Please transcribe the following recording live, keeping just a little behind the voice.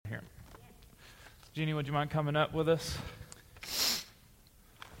Jeannie, would you mind coming up with us?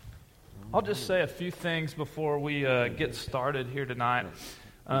 I'll just say a few things before we get started here tonight.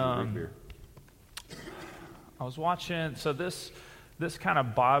 I was watching, so this kind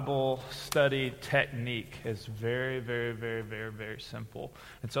of Bible study technique is very, very, very, very, very simple.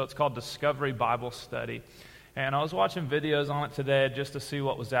 And so it's called Discovery Bible Study. And I was watching videos on it today just to see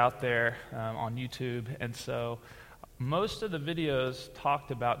what was out there on YouTube. And so most of the videos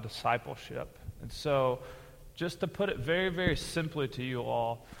talked about discipleship. And so just to put it very, very simply to you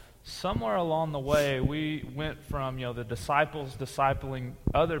all, somewhere along the way, we went from, the disciples discipling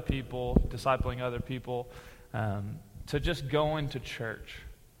other people, to just going to church.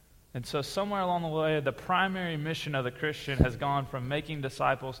 And so somewhere along the way, the primary mission of the Christian has gone from making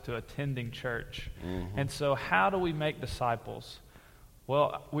disciples to attending church. Mm-hmm. And so how do we make disciples?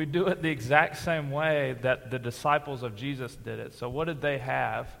 Well, we do it the exact same way that the disciples of Jesus did it. So what did they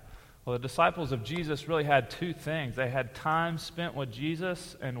have? Well, the disciples of Jesus really had two things. They had time spent with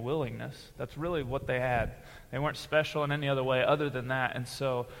Jesus and willingness. That's really what they had. They weren't special in any other way other than that. And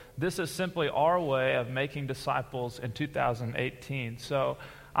so this is simply our way of making disciples in 2018. So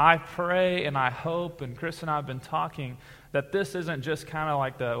I pray and I hope, and Chris and I have been talking, that this isn't just kind of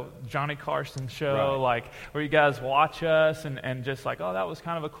like the Johnny Carson show, right, like where you guys watch us and just like, oh, that was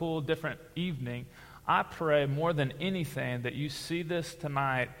kind of a cool, different evening. I pray more than anything that you see this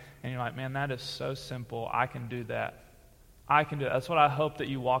tonight and you're like, man, that is so simple. I can do that. I can do that. That's what I hope that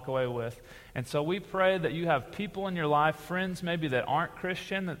you walk away with. And so we pray that you have people in your life, friends maybe that aren't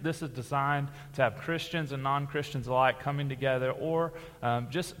Christian, that this is designed to have Christians and non-Christians alike coming together, or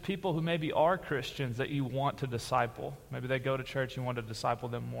just people who maybe are Christians that you want to disciple. Maybe they go to church, you want to disciple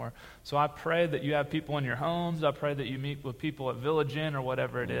them more. So I pray that you have people in your homes. I pray that you meet with people at Village Inn or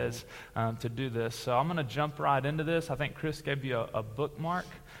whatever it is to do this. So I'm going to jump right into this. I think Chris gave you a bookmark.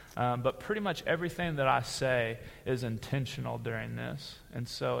 But pretty much everything that I say is intentional during this. And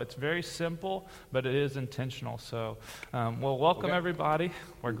so it's very simple, but it is intentional. So, welcome everybody.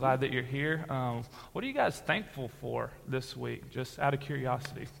 We're glad that you're here. What are you guys thankful for this week, just out of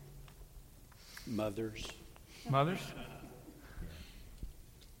curiosity? Mothers. Mothers?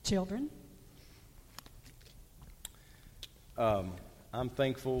 Children. I'm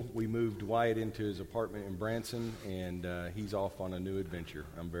thankful we moved Wyatt into his apartment in Branson, and he's off on a new adventure.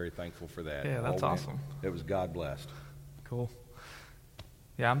 I'm very thankful for that. Yeah, that's awesome. It was God blessed. Cool.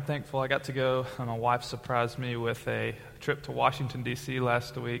 Yeah, I'm thankful I got to go, and my wife surprised me with a trip to Washington, D.C.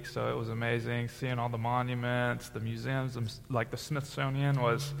 last week, so it was amazing seeing all the monuments, the museums, like the Smithsonian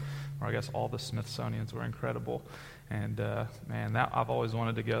was, or I guess all the Smithsonians were incredible. And, man, I've always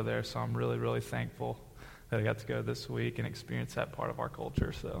wanted to go there, so I'm really, really thankful that I got to go this week and experience that part of our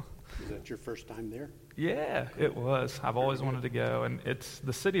culture. So, is that your first time there? Yeah, it was. I've always wanted to go, and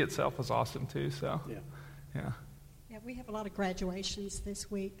the city itself was awesome too. So, yeah. We have a lot of graduations this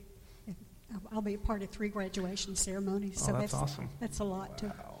week. I'll be a part of 3 graduation ceremonies. So that's awesome. That's a lot.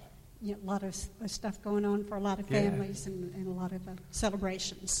 A lot of stuff going on for a lot of families and a lot of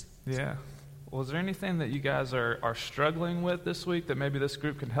celebrations. Yeah. Well, is there anything that you guys are struggling with this week that maybe this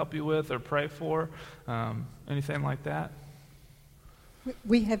group can help you with or pray for? Anything like that?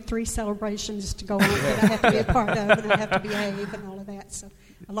 We have 3 celebrations to go on that I have to be a part of, and I have to behave and all of that. So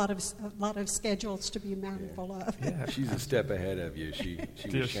a lot of schedules to be mindful of. Yeah, she's a step ahead of you. She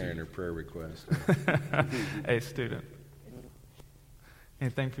was sharing her prayer request. A student.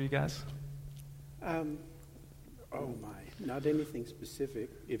 Anything for you guys? Oh my, not anything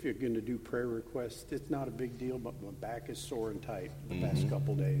specific. If you're going to do prayer requests, it's not a big deal, but my back is sore and tight the past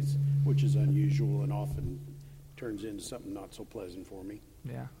couple days, which is unusual and often turns into something not so pleasant for me.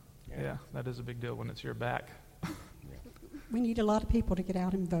 Yeah, that is a big deal when it's your back. We need a lot of people to get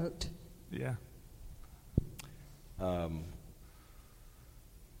out and vote. Yeah.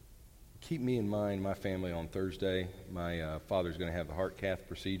 Keep me in mind, my family, on Thursday. My father's going to have the heart cath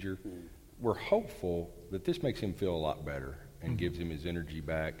procedure. We're hopeful that this makes him feel a lot better and gives him his energy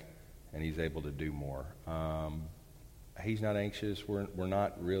back, and he's able to do more. He's not anxious. We're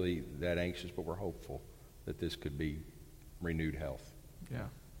not really that anxious, but we're hopeful that this could be renewed health. Yeah,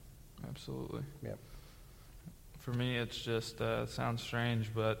 absolutely. Yep. For me, it's just sounds strange,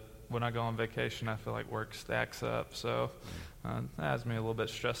 but when I go on vacation, I feel like work stacks up. So that has me a little bit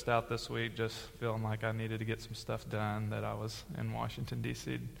stressed out this week, just feeling like I needed to get some stuff done that I was in Washington,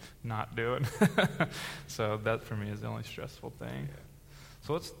 D.C. not doing. So that, for me, is the only stressful thing.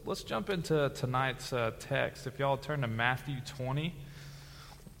 So let's jump into tonight's text. If y'all turn to Matthew 20,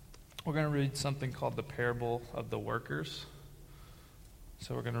 we're going to read something called the parable of the workers.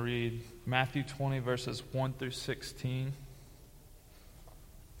 So we're going to read Matthew 20, verses 1 through 16.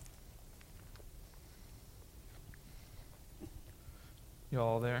 You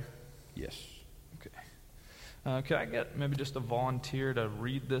all there? Yes. Okay. Could I get maybe just a volunteer to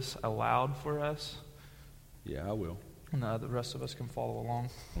read this aloud for us? Yeah, I will. And the rest of us can follow along.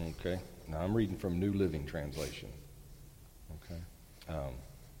 Okay. Now I'm reading from New Living Translation. Okay.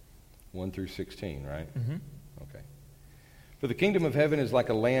 1 through 16, right? Mm-hmm. Okay. For the kingdom of heaven is like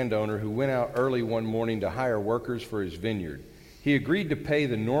a landowner who went out early one morning to hire workers for his vineyard. He agreed to pay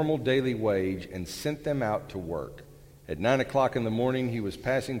the normal daily wage and sent them out to work. At 9 o'clock in the morning, he was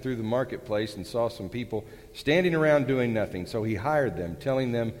passing through the marketplace and saw some people standing around doing nothing. So he hired them,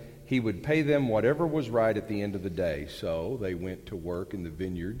 telling them he would pay them whatever was right at the end of the day. So they went to work in the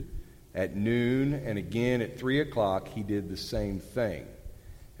vineyard. At noon and again at 3 o'clock, he did the same thing.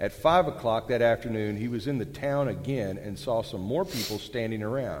 At 5 o'clock that afternoon, he was in the town again and saw some more people standing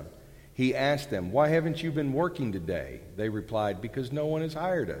around. He asked them, "Why haven't you been working today?" They replied, "Because no one has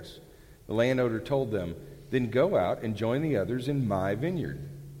hired us." The landowner told them, "Then go out and join the others in my vineyard."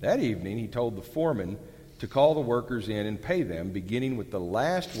 That evening, he told the foreman to call the workers in and pay them, beginning with the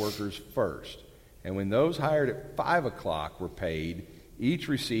last workers first. And when those hired at 5 o'clock were paid, each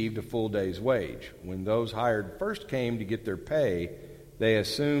received a full day's wage. When those hired first came to get their pay, they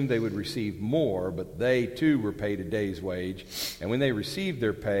assumed they would receive more, but they too were paid a day's wage. And when they received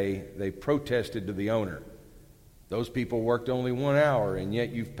their pay, they protested to the owner. "Those people worked only 1 hour, and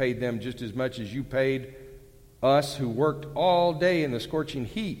yet you've paid them just as much as you paid us who worked all day in the scorching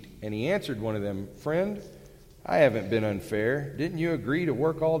heat." And he answered one of them, "Friend, I haven't been unfair. Didn't you agree to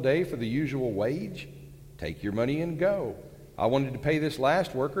work all day for the usual wage? Take your money and go. I wanted to pay this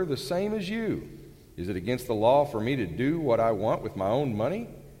last worker the same as you. Is it against the law for me to do what I want with my own money?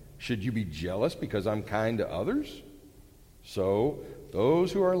 Should you be jealous because I'm kind to others? So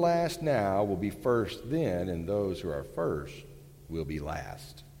those who are last now will be first then, and those who are first will be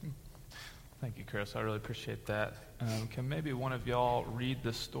last." Thank you, Chris. I really appreciate that. Can maybe one of y'all read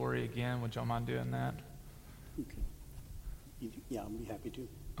the story again? Would y'all mind doing that? Okay. Yeah, I'll be happy to.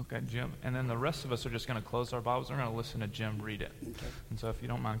 Okay, Jim. And then the rest of us are just going to close our Bibles. We're going to listen to Jim read it. Okay. And so if you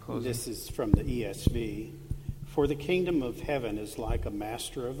don't mind closing. This is from the ESV. "For the kingdom of heaven is like a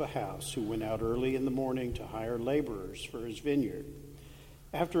master of a house who went out early in the morning to hire laborers for his vineyard.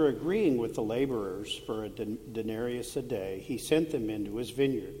 After agreeing with the laborers for a denarius a day, he sent them into his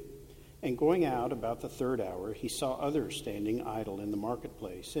vineyard. And going out about the 3rd hour, he saw others standing idle in the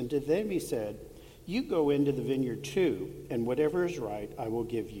marketplace. And to them he said, 'You go into the vineyard too, and whatever is right I will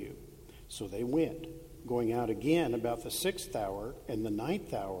give you.' So they went. Going out again about the 6th hour and the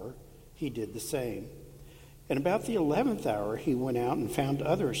 9th hour, he did the same. And about the 11th hour he went out and found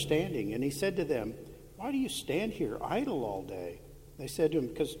others standing. And he said to them, 'Why do you stand here idle all day?' They said to him,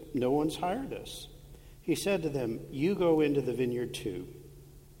 'Because no one's hired us.' He said to them, 'You go into the vineyard too.'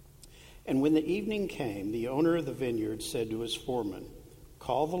 And when the evening came, the owner of the vineyard said to his foreman,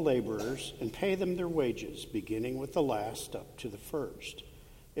 'Call the laborers and pay them their wages, beginning with the last up to the first.'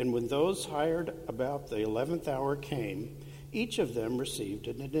 And when those hired about the 11th hour came, each of them received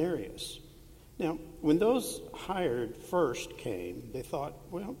a denarius. Now, when those hired first came, they thought,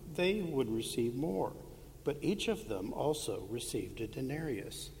 well, they would receive more. But each of them also received a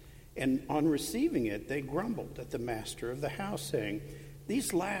denarius. And on receiving it, they grumbled at the master of the house, saying,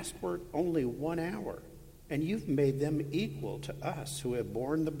 'These last worked only 1 hour, and you've made them equal to us who have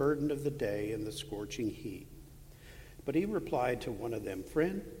borne the burden of the day and the scorching heat.' But he replied to one of them,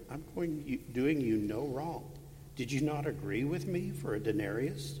 'Friend, I'm doing you no wrong. Did you not agree with me for a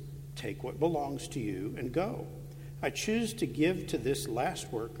denarius? Take what belongs to you and go. I choose to give to this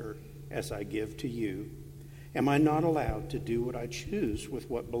last worker as I give to you. Am I not allowed to do what I choose with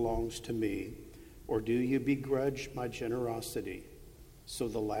what belongs to me? Or do you begrudge my generosity? So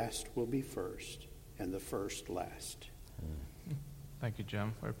the last will be first, and the first last.'" Thank you,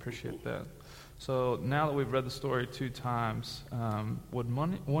 Jim. I appreciate that. So now that we've read the story 2 times, would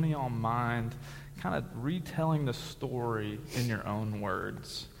one of y'all mind kind of retelling the story in your own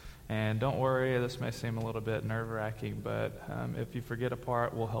words? And don't worry, this may seem a little bit nerve-wracking, but if you forget a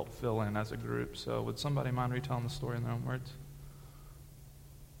part, we'll help fill in as a group. So would somebody mind retelling the story in their own words?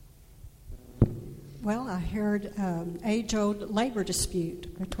 Well, I heard age-old labor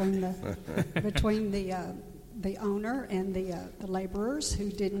dispute between the owner and the laborers who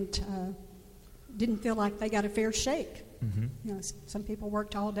didn't feel like they got a fair shake. Mm-hmm. You know, some people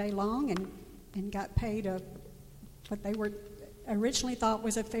worked all day long and got paid what they were originally thought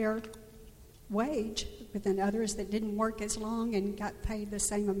was a fair wage, but then others that didn't work as long and got paid the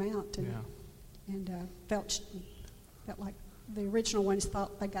same amount and felt like the original ones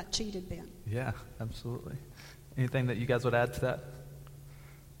thought they got cheated then. Yeah, absolutely. Anything that you guys would add to that?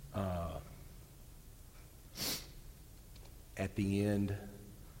 at the end,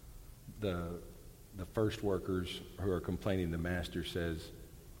 the first workers who are complaining, the master says,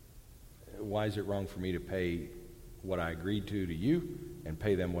 why is it wrong for me to pay what I agreed to you and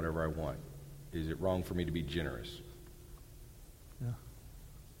pay them whatever I want? Is it wrong for me to be generous? Yeah.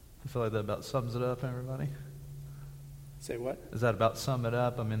 I feel like that about sums it up, everybody. Say what? Does that about sum it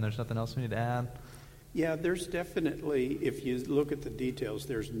up? I mean, there's nothing else we need to add? Yeah, there's definitely, if you look at the details,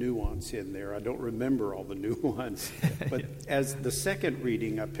 there's nuance in there. I don't remember all the nuance. But as the second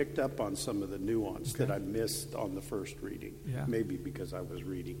reading, I picked up on some of the nuance that I missed on the first reading. Yeah. Maybe because I was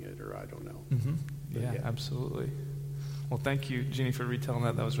reading it, or I don't know. Mm-hmm. But Yeah, yeah. absolutely. Well, thank you, Jeannie, for retelling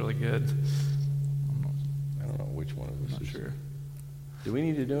that. That was really good. I don't know which one of I'm us not is. sure. Do we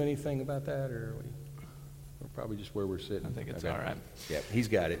need to do anything about that, or we're probably just where we're sitting? I think it's Okay. all right. Yeah, he's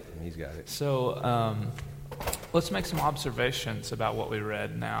got it. He's got it. So let's make some observations about what we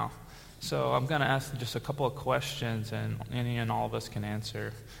read now. So I'm going to ask just a couple of questions, and any and all of us can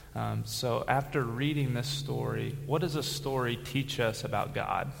answer. So after reading this story, what does this story teach us about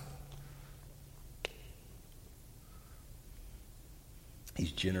God?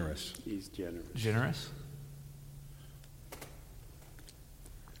 He's generous. He's generous. Generous?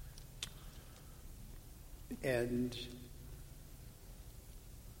 And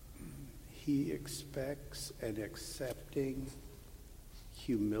he expects an accepting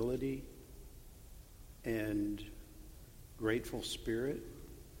humility and grateful spirit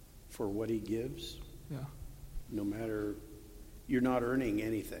for what he gives, Yeah. no matter, you're not earning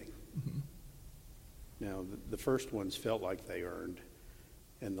anything. Mm-hmm. Now, the first ones felt like they earned,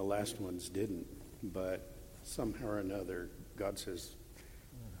 and the last ones didn't. But somehow or another, God says,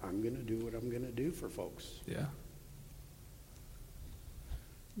 I'm going to do what I'm going to do for folks. Yeah.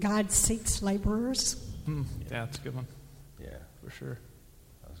 God seeks laborers. Yeah, that's a good one, Yeah, for sure.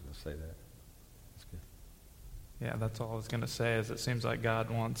 I was going to say that. That's good. Yeah, that's all I was going to say, is it seems like God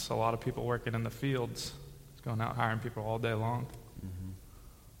wants a lot of people working in the fields. He's going out hiring people all day long. Mm-hmm.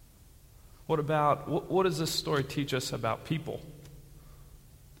 What does this story teach us about people?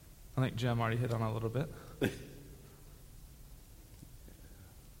 I think Jim already hit on it a little bit.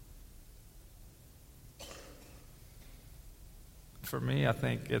 For me, I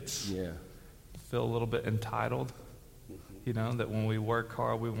think it's Yeah. feel a little bit entitled. You know, that when we work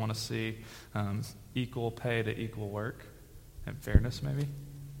hard, we want to see equal pay to equal work and fairness, maybe.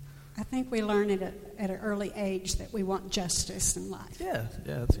 I think we learn at an early age that we want justice in life. Yeah,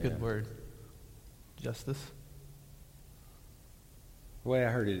 that's a Yeah. good word. Justice. The way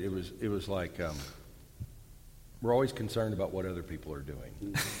I heard it, it was like we're always concerned about what other people are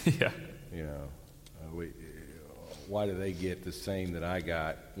doing. Yeah. You know, why do they get the same that I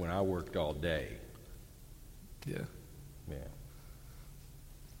got when I worked all day? Yeah. Yeah.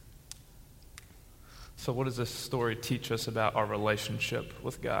 So what does this story teach us about our relationship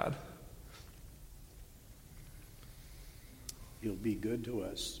with God? He'll be good to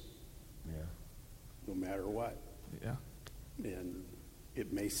us Yeah. no matter what. Yeah. And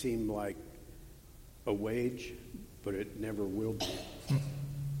it may seem like a wage, but it never will be.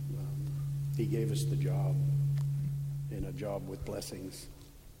 He gave us the job, and a job with blessings.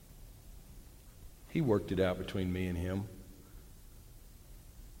 He worked it out between me and him.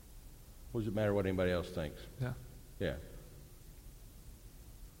 What does it matter what anybody else thinks? Yeah. Yeah.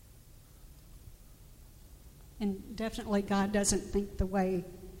 And definitely God doesn't think the way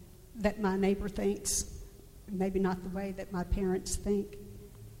that my neighbor thinks, maybe not the way that my parents think.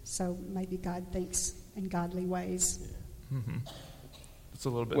 So maybe God thinks in godly ways. Mm-hmm. It's a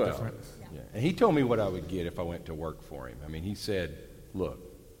little bit Well, different. yeah. And he told me what I would get if I went to work for him. I mean, he said, look,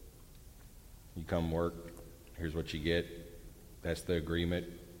 you come work, here's what you get. That's the agreement.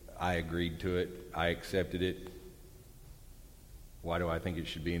 I agreed to it. I accepted it. Why do I think it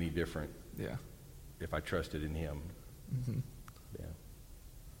should be any different Yeah. if I trusted in him? Mm-hmm. Yeah.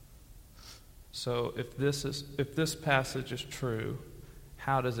 So if this passage is true,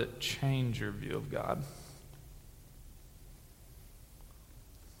 how does it change your view of God?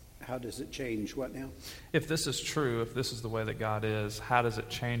 How does it change what now? If this is true, if this is the way that God is, how does it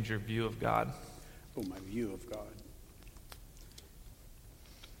change your view of God? Oh, my view of God.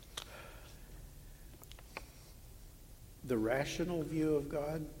 The rational view of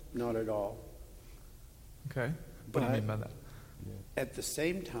God, not at all. Okay. What do you mean by that? At the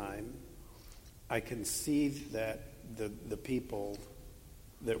same time, I can see that the people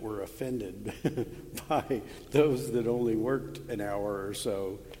that were offended by those that only worked an hour or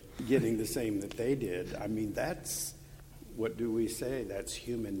so getting the same that they did. I mean, that's, what do we say? That's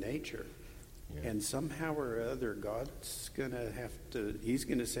human nature. Yeah. And somehow or other, God's going to have to, he's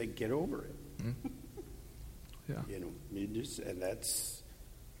going to say, get over it. Yeah. And that's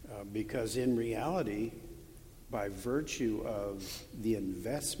because in reality, by virtue of the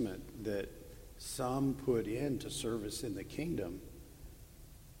investment that some put into service in the kingdom,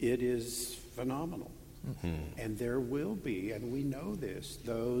 it is phenomenal. Mm-hmm. And there will be, and we know this,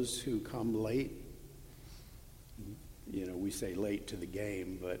 those who come late. We say late to the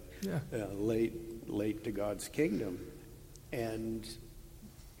game, but late to God's kingdom, and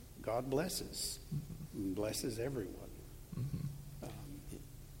God blesses everyone.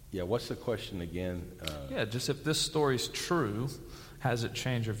 Mm-hmm. What's the question again? Just if this story's true, how does it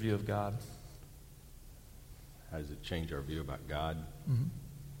change your view of God? How does it change our view about God? Mm-hmm.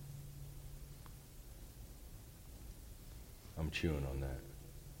 I'm chewing on that.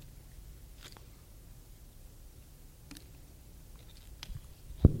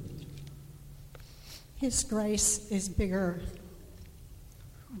 His grace is bigger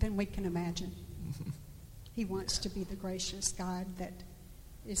than we can imagine. Mm-hmm. He wants to be the gracious God that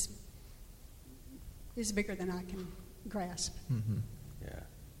is bigger than I can grasp. Mm-hmm.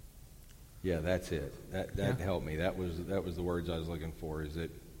 Yeah, that's it. That helped me. That was the words I was looking for. Is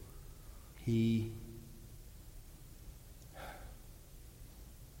that He?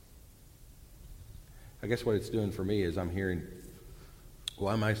 I guess what it's doing for me is I'm hearing,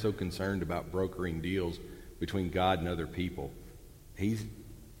 why am I so concerned about brokering deals between God and other people? He's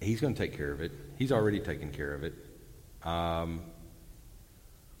going to take care of it. He's already taken care of it.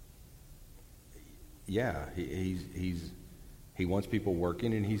 He wants people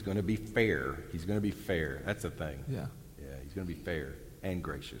working, and he's going to be fair. He's going to be fair. That's the thing. Yeah, he's going to be fair and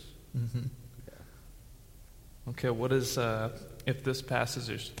gracious. Mm-hmm. Yeah. Okay, what is if this passage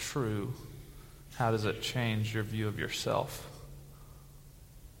is true? How does it change your view of yourself?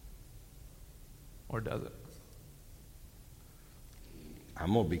 Or does it?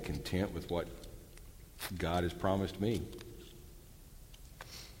 I'm going to be content with what God has promised me.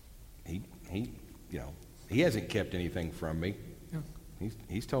 He hasn't kept anything from me. Yeah.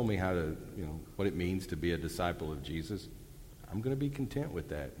 He's told me how to, what it means to be a disciple of Jesus. I'm going to be content with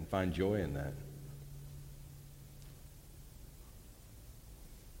that and find joy in that.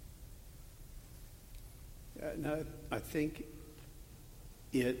 No, I think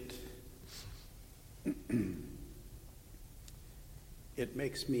it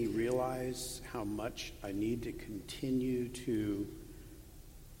makes me realize how much I need to continue to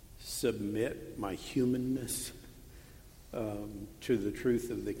submit my humanness to the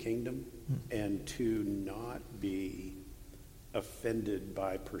truth of the kingdom, and to not be offended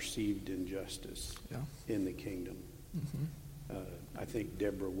by perceived injustice in the kingdom. Mm-hmm. I think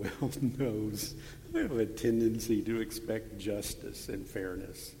Deborah well knows I have a tendency to expect justice and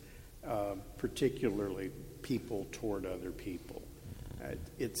fairness, particularly people toward other people.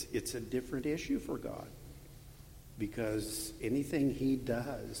 It's a different issue for God, because anything he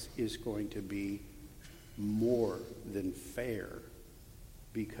does is going to be more than fair,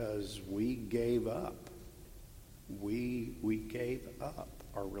 because we gave up. We gave up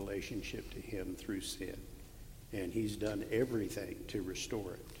our relationship to him through sin. And he's done everything to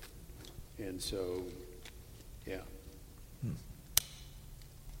restore it. And so, yeah.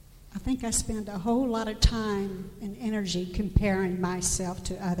 I think I spend a whole lot of time and energy comparing myself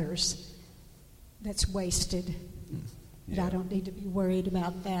to others. That's wasted. But I don't need to be worried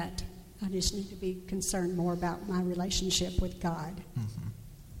about that. I just need to be concerned more about my relationship with God. Mm-hmm.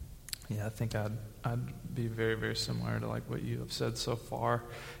 Yeah, I think I'd be very, very similar to like what you have said so far.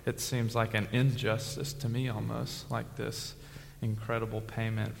 It seems like an injustice to me almost, like this incredible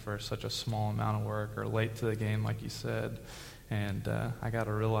payment for such a small amount of work, or late to the game, like you said. And I got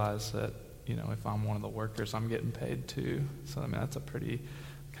to realize that, if I'm one of the workers, I'm getting paid too. So, that's a pretty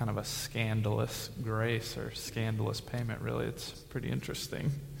kind of a scandalous grace, or scandalous payment, really. It's pretty interesting.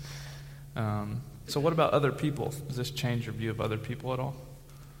 So what about other people? Does this change your view of other people at all?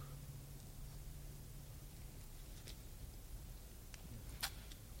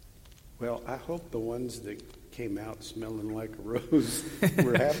 Well, I hope the ones that came out smelling like a rose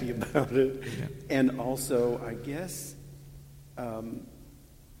were happy about it. Yeah. And also, I guess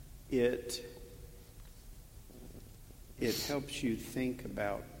it helps you think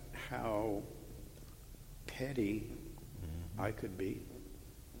about how petty I could be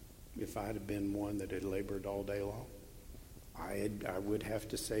if I'd have been one that had labored all day long. I would have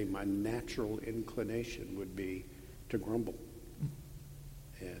to say my natural inclination would be to grumble.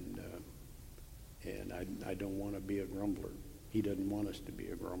 And I don't want to be a grumbler. He doesn't want us to be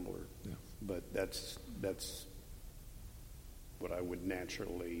a grumbler. Yeah. But that's what I would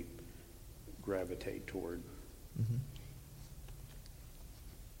naturally gravitate toward. Mm-hmm.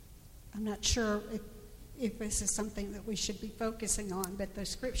 I'm not sure if this is something that we should be focusing on, but the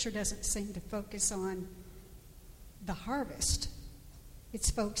scripture doesn't seem to focus on the harvest. It's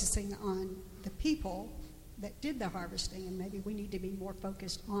focusing on the people that did the harvesting, and maybe we need to be more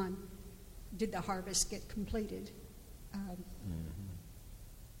focused on, did the harvest get completed?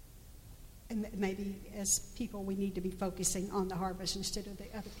 And maybe as people, we need to be focusing on the harvest instead of the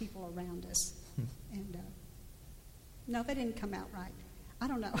other people around us. And no, that didn't come out right. I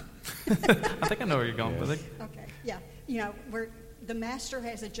don't know. I think I know where you're going with it. Okay, yeah. You know, the master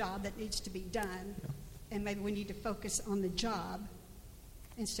has a job that needs to be done, and maybe we need to focus on the job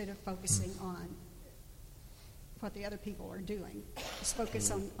instead of focusing on what the other people are doing. Just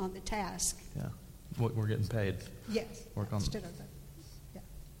focus on the task. Yeah, what we're getting paid. Yes, Work on instead of the, yeah.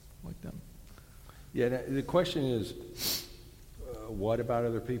 Like them. Yeah, the question is, what about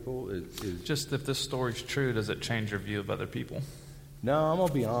other people? Is just if this story's true, does it change your view of other people? No, I'm going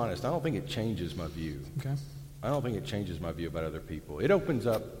to be honest. I don't think it changes my view. Okay. I don't think it changes my view about other people. It opens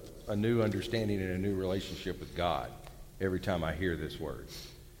up a new understanding and a new relationship with God every time I hear this word.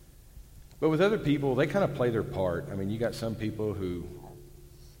 But with other people, they kind of play their part. I mean, you got some people who,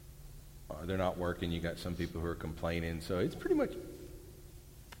 they're not working. You got some people who are complaining. So it's pretty much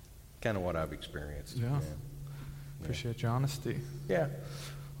kind of what I've experienced. Yeah. Appreciate your honesty. Yeah.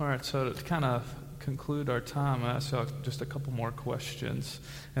 All right, so to kind of conclude our time, I ask you just a couple more questions.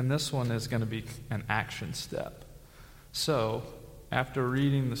 And this one is going to be an action step. So, after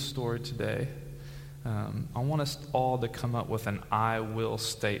reading the story today, I want us all to come up with an I will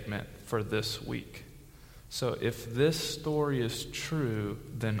statement for this week. So, if this story is true,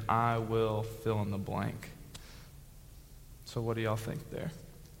 then I will fill in the blank. So, what do y'all think there?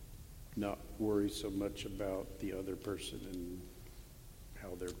 Not worry so much about the other person and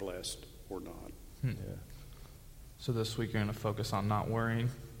how they're blessed or not. Yeah. So this week you're going to focus on not worrying?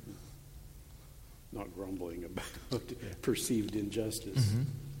 Not grumbling about perceived injustice. Mm-hmm.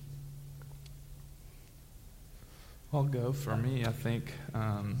 I'll go. For me, I think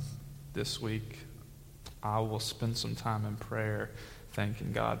this week I will spend some time in prayer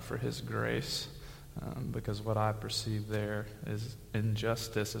thanking God for His grace, because what I perceive there is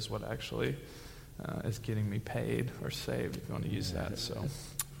injustice is what actually is getting me paid or saved, if you want to use that. So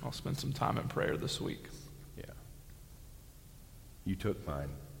I'll spend some time in prayer this week. Yeah. You took mine.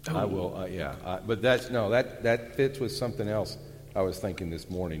 Oh. I will, yeah. But that fits with something else I was thinking this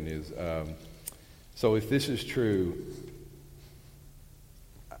morning is, so if this is true,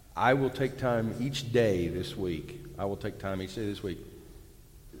 I will take time each day this week.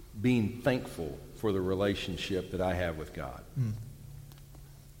 Being thankful for the relationship that I have with God. Mm.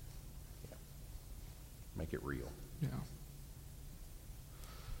 Yeah. Make it real. Yeah.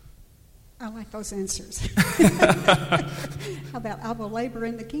 I like those answers. How about I will labor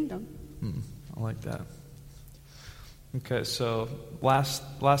in the kingdom? I like that. Okay, so last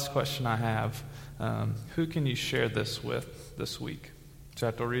question I have. Who can you share this with this week? So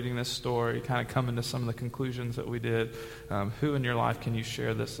after reading this story, kind of coming to some of the conclusions that we did, who in your life can you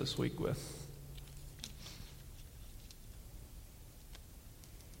share this week with?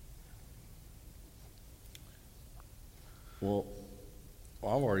 Well,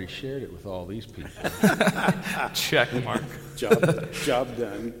 I've already shared it with all these people. Check mark. Job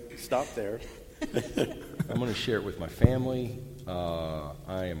done. Stop there. I'm going to share it with my family.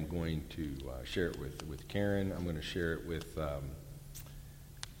 I am going to share it with Karen. I'm going to share it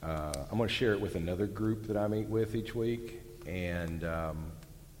with another group that I meet with each week, and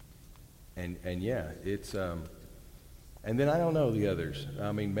yeah, it's and then I don't know the others.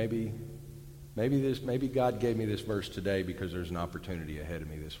 I mean, maybe God gave me this verse today because there's an opportunity ahead of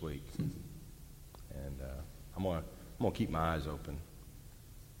me this week, and I'm gonna keep my eyes open.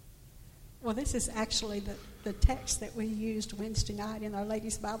 Well, this is actually the text that we used Wednesday night in our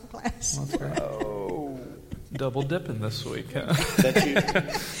ladies' Bible class. Oh, double dipping this week, huh?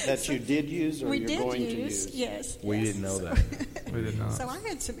 that you did use, or we you're did going use, to use? yes. We yes. didn't know So- that. We did not. So I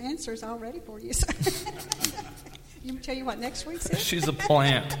had some answers all ready for you. So you tell you what next week says? She's a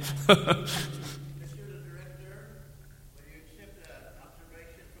plant. Mr. the Director, will you accept an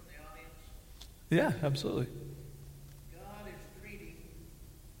observation from the audience? Yeah, absolutely. God is treating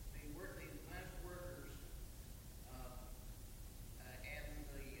these last workers, and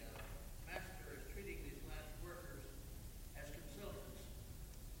the master is treating these last workers as consultants.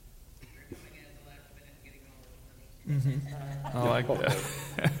 They're coming in at the last minute and getting all this money. Mm-hmm. I like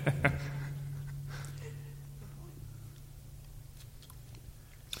that.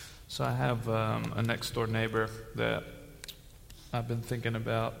 So I have a next door neighbor that I've been thinking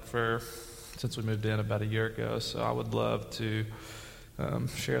about since we moved in about a year ago. So I would love to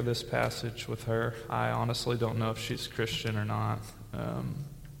share this passage with her. I honestly don't know if she's Christian or not,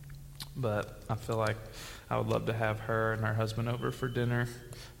 but I feel like I would love to have her and her husband over for dinner.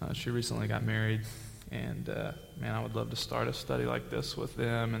 She recently got married, and man, I would love to start a study like this with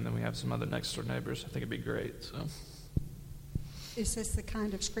them, and then we have some other next-door neighbors. I think it'd be great. So, Is this the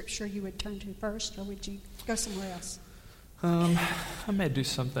kind of scripture you would turn to first, or would you go somewhere else? I may do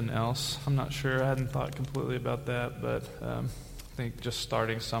something else. I'm not sure. I hadn't thought completely about that, but I think just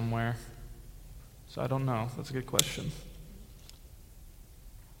starting somewhere. So I don't know. That's a good question.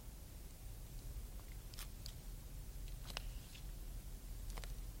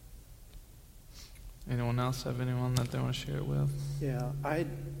 Anyone else have anyone that they want to share it with? Yeah, I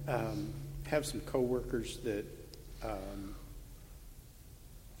have some coworkers that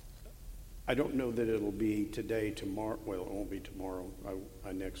I don't know that it'll be today, tomorrow. Well, it won't be tomorrow.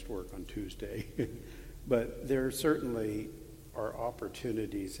 I next work on Tuesday. But there certainly are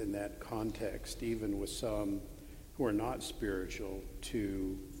opportunities in that context, even with some who are not spiritual,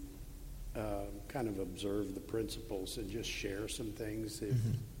 to kind of observe the principles and just share some things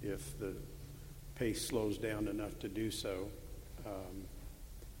if the pace slows down enough to do so.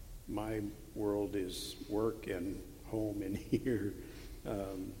 My world is work and home and here.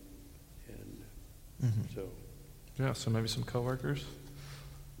 So, yeah, so maybe some coworkers.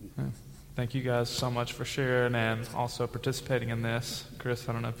 Yeah. Thank you guys so much for sharing and also participating in this. Chris,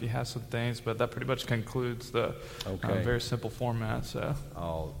 I don't know if you have some things, but that pretty much concludes the very simple format. So,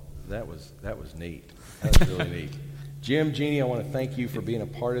 that was neat. That was really neat. Jim, Jeannie, I want to thank you for being a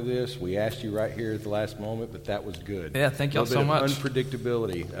part of this. We asked you right here at the last moment, but that was good. Yeah, thank y'all so much.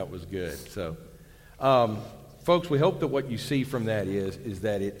 Unpredictability, that was good. So, folks, we hope that what you see from that is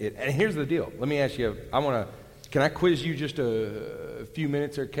that it and here's the deal. Let me ask you, can I quiz you just a few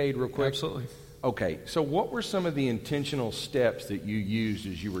minutes there, Cade, real quick? Absolutely. Okay, so what were some of the intentional steps that you used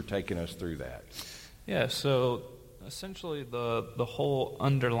as you were taking us through that? Yeah, so essentially the whole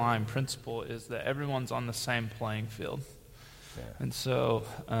underlying principle is that everyone's on the same playing field. Yeah. And so,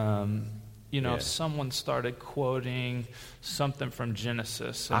 if someone started quoting something from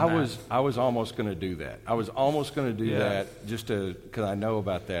Genesis. I was almost going to do that. I was almost going to do that just because I know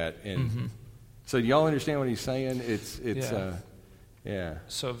about that. And so y'all understand what he's saying? It's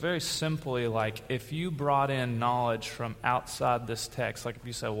So very simply, like if you brought in knowledge from outside this text, like if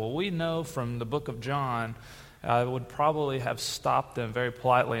you said, well, we know from the book of John, I would probably have stopped them very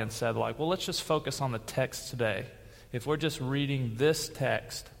politely and said, like, well, let's just focus on the text today. If we're just reading this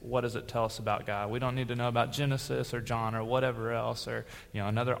text, what does it tell us about God? We don't need to know about Genesis or John or whatever else, or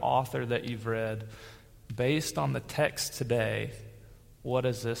another author that you've read. Based on the text today, what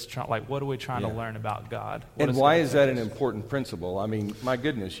is this? What are we trying to learn about God? And why is that an important principle? I mean, my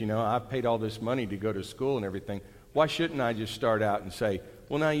goodness, I paid all this money to go to school and everything. Why shouldn't I just start out and say,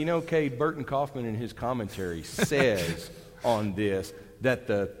 well, now, Cade, Burton Kaufman in his commentary says on this that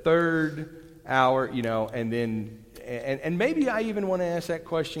the third hour, and then, and maybe I even want to ask that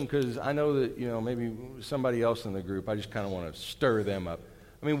question because I know that, maybe somebody else in the group, I just kind of want to stir them up.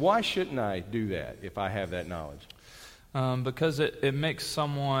 I mean, why shouldn't I do that if I have that knowledge? Because it makes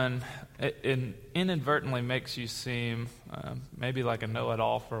someone, it inadvertently makes you seem maybe like a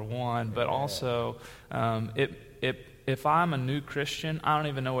know-it-all for one, but also if I'm a new Christian, I don't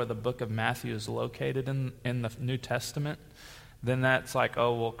even know where the book of Matthew is located in the New Testament, then that's like,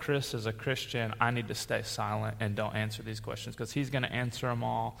 oh, well, Chris is a Christian. I need to stay silent and don't answer these questions because he's going to answer them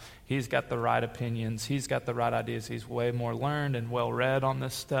all. He's got the right opinions. He's got the right ideas. He's way more learned and well-read on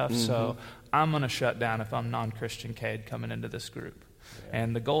this stuff. So I'm going to shut down if I'm non-Christian Cade coming into this group. Yeah.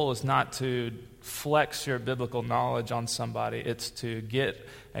 And the goal is not to flex your biblical knowledge on somebody. It's to get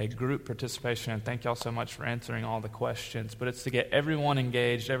a group participation. And thank y'all so much for answering all the questions. But it's to get everyone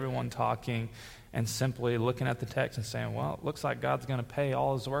engaged, everyone talking, and simply looking at the text and saying, well, it looks like God's going to pay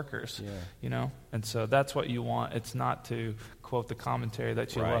all his workers, And so that's what you want. It's not to quote the commentary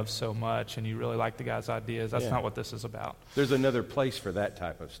that you love so much and you really like the guy's ideas. That's not what this is about. There's another place for that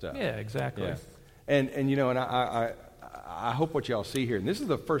type of stuff. Yeah, exactly. Yeah. And I hope what y'all see here, and this is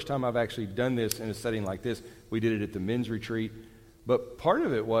the first time I've actually done this in a setting like this. We did it at the men's retreat. But part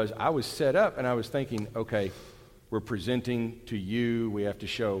of it was I was set up and I was thinking, okay, we're presenting to you. We have to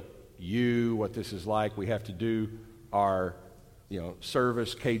show you what this is like. We have to do our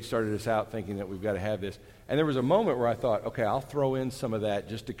service. Cade started us out thinking that we've got to have this. And there was a moment where I thought, okay, I'll throw in some of that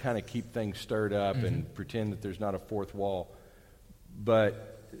just to kind of keep things stirred up and pretend that there's not a fourth wall.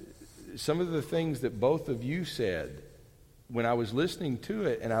 But some of the things that both of you said, when I was listening to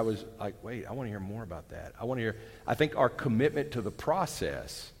it, and I was like, wait, I want to hear more about that. I think our commitment to the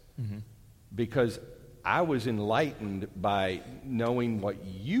process, because I was enlightened by knowing what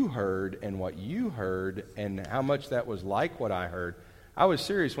you heard and how much that was like what I heard. I was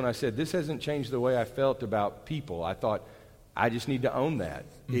serious when I said this hasn't changed the way I felt about people. I thought I just need to own that.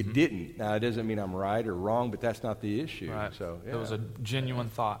 It didn't. Now, it doesn't mean I'm right or wrong, but that's not the issue. Right. So It was a genuine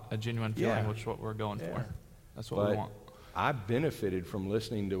thought, a genuine feeling, which is what we're going for. That's what we want. I benefited from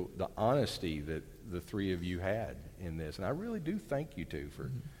listening to the honesty that the three of you had in this, and I really do thank you two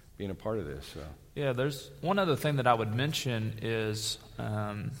for being a part of this. So. Yeah, there's one other thing that I would mention is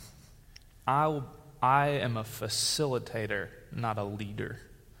I am a facilitator, not a leader.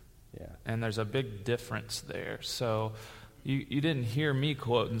 Yeah. And there's a big difference there. So you didn't hear me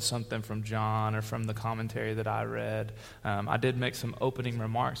quoting something from John or from the commentary that I read. I did make some opening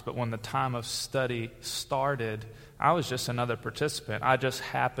remarks, but when the time of study started, I was just another participant. I just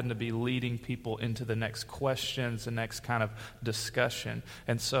happened to be leading people into the next questions, the next kind of discussion.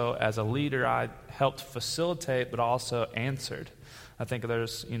 And so as a leader, I helped facilitate, but also answered. I think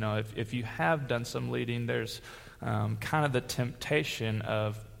there's, if you have done some leading, there's kind of the temptation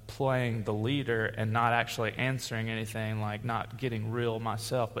of playing the leader and not actually answering anything, like not getting real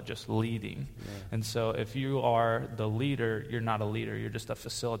myself, but just leading. Yeah. And so if you are the leader, you're not a leader, you're just a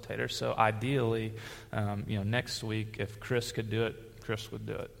facilitator. So ideally, next week, if Chris could do it, Chris would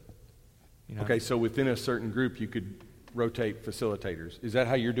do it. Okay, so within a certain group, you could rotate facilitators. Is that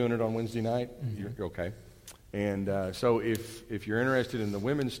how you're doing it on Wednesday night? Mm-hmm. Okay. And so if you're interested in the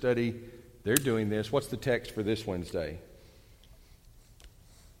women's study, they're doing this. What's the text for this Wednesday?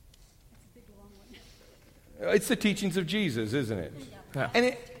 It's the teachings of Jesus, isn't it? Yeah.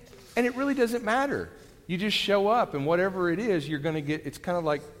 And it really doesn't matter. You just show up, and whatever it is, you're going to get. It's kind of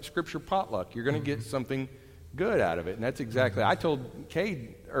like Scripture potluck. You're going to get something good out of it, and that's exactly. I told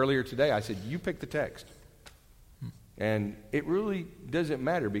Cade earlier today. I said, "You pick the text," and it really doesn't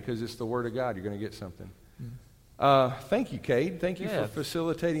matter because it's the Word of God. You're going to get something. Thank you, Cade. Thank you for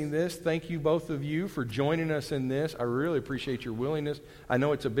facilitating this. Thank you, both of you, for joining us in this. I really appreciate your willingness. I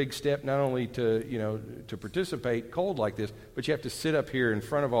know it's a big step not only to participate cold like this, but you have to sit up here in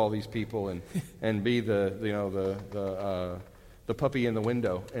front of all these people and be the puppy in the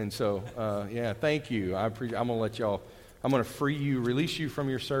window. And so, thank you. I appreciate. I'm going to let y'all. I'm going to free you, release you from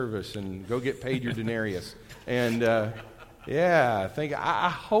your service, and go get paid your denarius. And I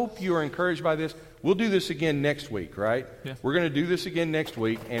hope you are encouraged by this. We'll do this again next week, right? Yeah. We're going to do this again next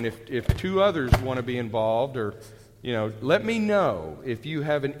week, and if two others want to be involved, or let me know if you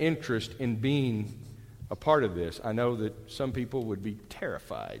have an interest in being a part of this. I know that some people would be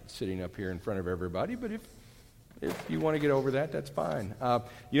terrified sitting up here in front of everybody, but if you want to get over that, that's fine.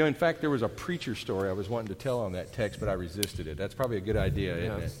 In fact, there was a preacher story I was wanting to tell on that text, but I resisted it. That's probably a good idea,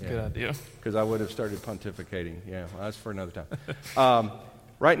 isn't it? Yeah, good idea. Because I would have started pontificating. Yeah, well, that's for another time.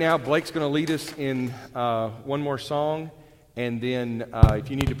 Right now, Blake's going to lead us in one more song, and then if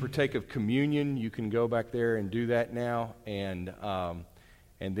you need to partake of communion, you can go back there and do that now, and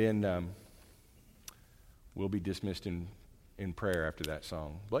then we'll be dismissed in prayer after that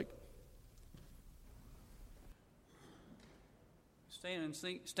song. Blake? Stand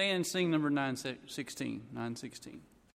and sing number 916.